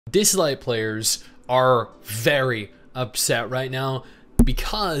Dislyte players are very upset right now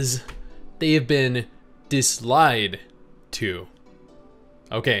because they have been dislied to.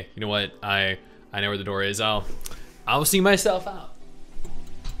 Okay, you know what? I know where the door is. I'll see myself out.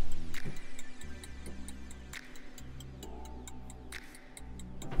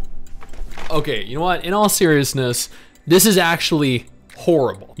 Okay, you know what? In all seriousness, this is actually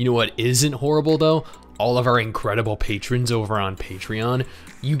horrible. You know what isn't horrible though? All of our incredible patrons over on Patreon.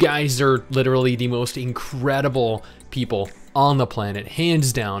 You guys are literally the most incredible people on the planet,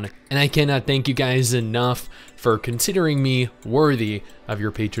 hands down. And I cannot thank you guys enough for considering me worthy of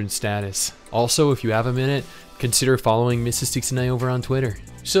your patron status. Also, if you have a minute, consider following Mrs. Stix and I over on Twitter.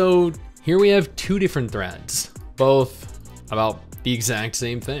 So here we have two different threads, both about the exact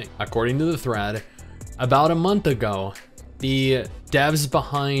same thing. According to the thread, about a month ago, the devs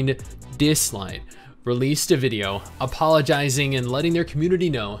behind Dislyte released a video apologizing and letting their community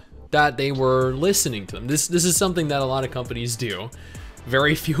know that they were listening to them. This is something that a lot of companies do.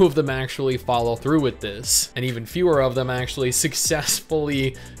 Very few of them actually follow through with this, and even fewer of them actually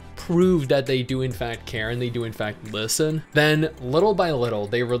successfully prove that they do in fact care and they do in fact listen. Then little by little,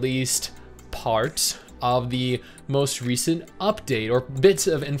 they released parts of the most recent update or bits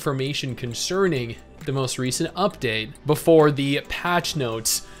of information concerning the most recent update before the patch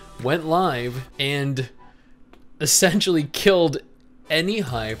notes went live and essentially killed any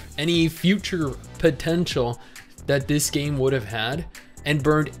hype, any future potential that this game would have had, and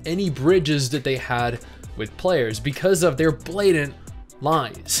burned any bridges that they had with players because of their blatant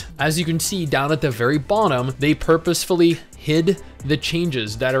lies. As you can see down at the very bottom, they purposefully hid the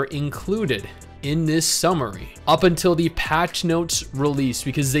changes that are included in this summary up until the patch notes release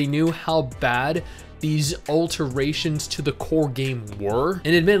because they knew how bad these alterations to the core game were.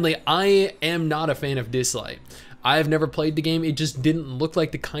 And admittedly, I am not a fan of Dislyte. I have never played the game. It just didn't look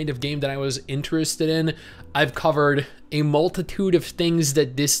like the kind of game that I was interested in. I've covered a multitude of things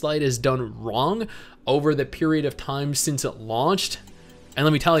that Dislyte has done wrong over the period of time since it launched. And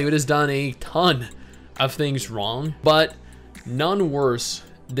let me tell you, it has done a ton of things wrong, but none worse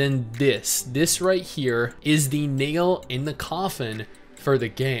than this. This right here is the nail in the coffin for the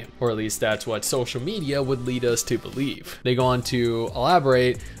game, or at least that's what social media would lead us to believe. They go on to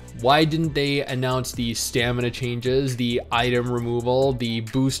elaborate, why didn't they announce the stamina changes, the item removal, the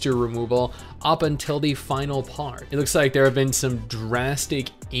booster removal up until the final part? It looks like there have been some drastic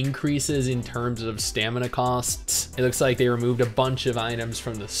increases in terms of stamina costs. It looks like they removed a bunch of items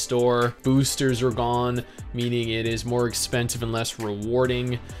from the store. Boosters are gone, meaning it is more expensive and less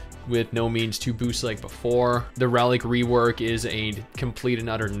rewarding with no means to boost like before. The relic rework is a complete and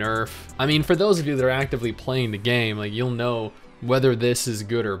utter nerf. I mean, for those of you that are actively playing the game, like, you'll know whether this is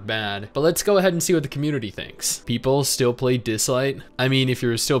good or bad. But let's go ahead and see what the community thinks. People still play Dislyte. I mean, if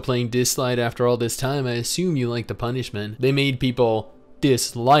you're still playing Dislyte after all this time, I assume you like the punishment. They made people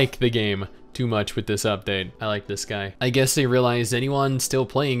dislike the game too much with this update. I like this guy. I guess they realized anyone still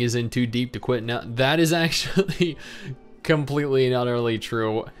playing is in too deep to quit. Now, that is actually completely and utterly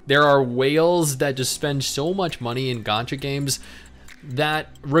true. There are whales that just spend so much money in gacha games that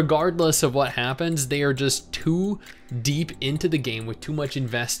regardless of what happens, they are just too deep into the game with too much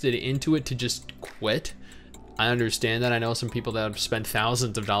invested into it to just quit. I understand that. I know some people that have spent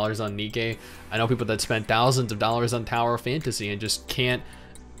thousands of dollars on Nikke. I know people that spent thousands of dollars on Tower of Fantasy and just can't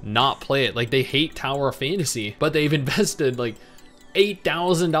not play it. Like, they hate Tower of Fantasy, but they've invested like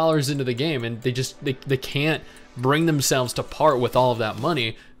 $8,000 into the game and they can't bring themselves to part with all of that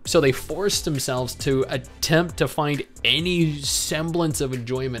money. So they forced themselves to attempt to find any semblance of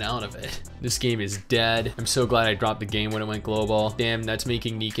enjoyment out of it. This game is dead. I'm so glad I dropped the game when it went global. Damn, that's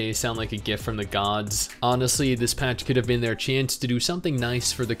making Nikke sound like a gift from the gods. Honestly, this patch could have been their chance to do something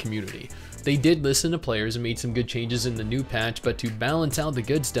nice for the community. They did listen to players and made some good changes in the new patch, but to balance out the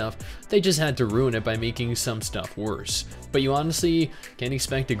good stuff, they just had to ruin it by making some stuff worse. But you honestly can't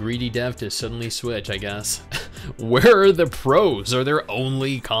expect a greedy dev to suddenly switch, I guess. Where are the pros? Are there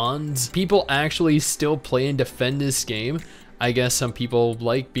only cons? People actually still play and defend this game. I guess some people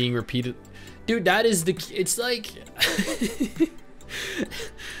like being repeated. Dude, that is the, it's like,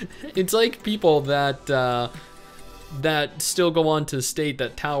 it's like people that, that still go on to state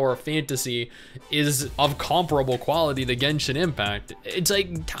that Tower of Fantasy is of comparable quality to Genshin Impact. It's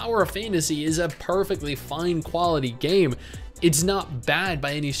like Tower of Fantasy is a perfectly fine quality game. It's not bad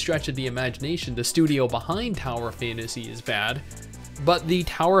by any stretch of the imagination. The studio behind Tower of Fantasy is bad, but the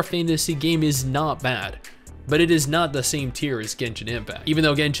Tower of Fantasy game is not bad. But it is not the same tier as Genshin Impact, even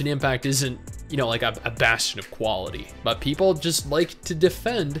though Genshin Impact isn't, you know, like a bastion of quality. But people just like to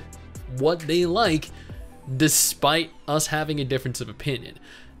defend what they like despite us having a difference of opinion.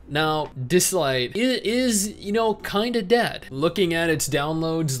 Now, Dislyte is, you know, kind of dead. Looking at its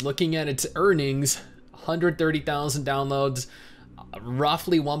downloads, looking at its earnings, 130,000 downloads,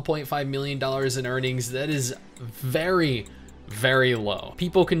 roughly $1.5 million in earnings. That is very, very low.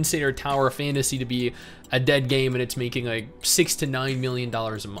 People consider Tower of Fantasy to be a dead game, and it's making like $6 to $9 million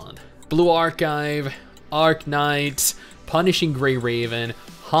a month. Blue Archive, Arc Knights, Punishing Grey Raven,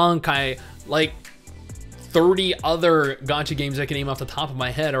 Honkai, like 30 other gacha games I can name off the top of my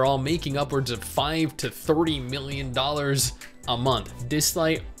head are all making upwards of $5 to $30 million a month.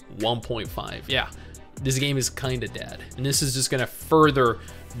 Dislyte, 1.5. Yeah, this game is kind of dead, and this is just gonna further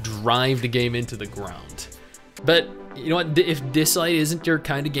drive the game into the ground. But you know what, if Dislyte isn't your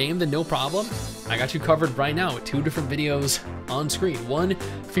kind of game, then no problem. I got you covered right now with 2 different videos on screen. One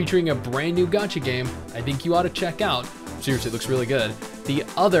featuring a brand new gacha game I think you ought to check out. Seriously, it looks really good. The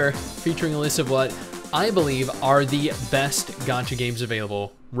other featuring a list of what I believe are the best gacha games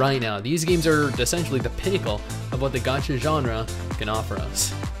available right now. These games are essentially the pinnacle of what the gacha genre can offer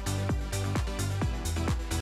us.